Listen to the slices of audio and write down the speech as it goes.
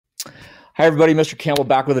Hi everybody, Mr. Campbell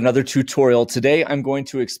back with another tutorial. Today I'm going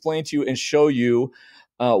to explain to you and show you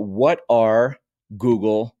what are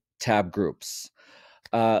Google tab groups.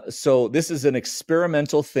 So this is an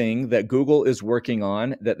experimental thing that Google is working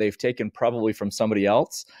on that they've taken probably from somebody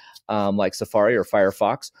else, like Safari or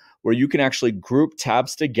Firefox, where you can actually group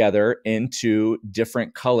tabs together into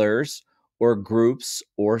different colors or groups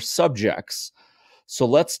or subjects. So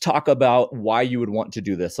let's talk about why you would want to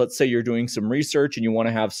do this. Let's say you're doing some research and you want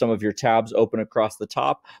to have some of your tabs open across the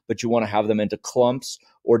top, but you want to have them into clumps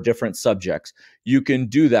or different subjects. You can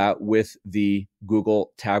do that with the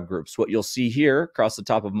Google tab groups. What you'll see here across the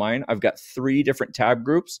top of mine, I've got 3 different tab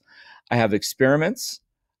groups. I have experiments,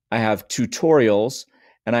 I have tutorials,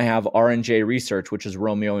 and I have R&J research, which is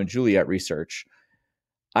Romeo and Juliet research.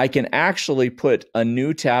 I can actually put a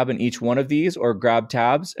new tab in each one of these or grab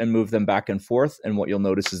tabs and move them back and forth. And what you'll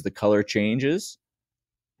notice is the color changes.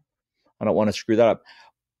 I don't want to screw that up.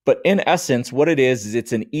 But in essence, what it is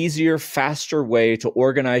it's an easier, faster way to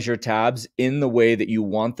organize your tabs in the way that you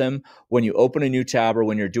want them when you open a new tab or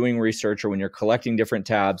when you're doing research or when you're collecting different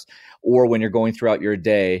tabs or when you're going throughout your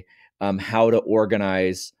day, how to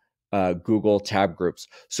organize Google tab groups.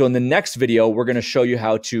 So in the next video, we're going to show you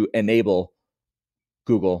how to enable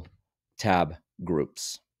Google tab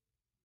groups.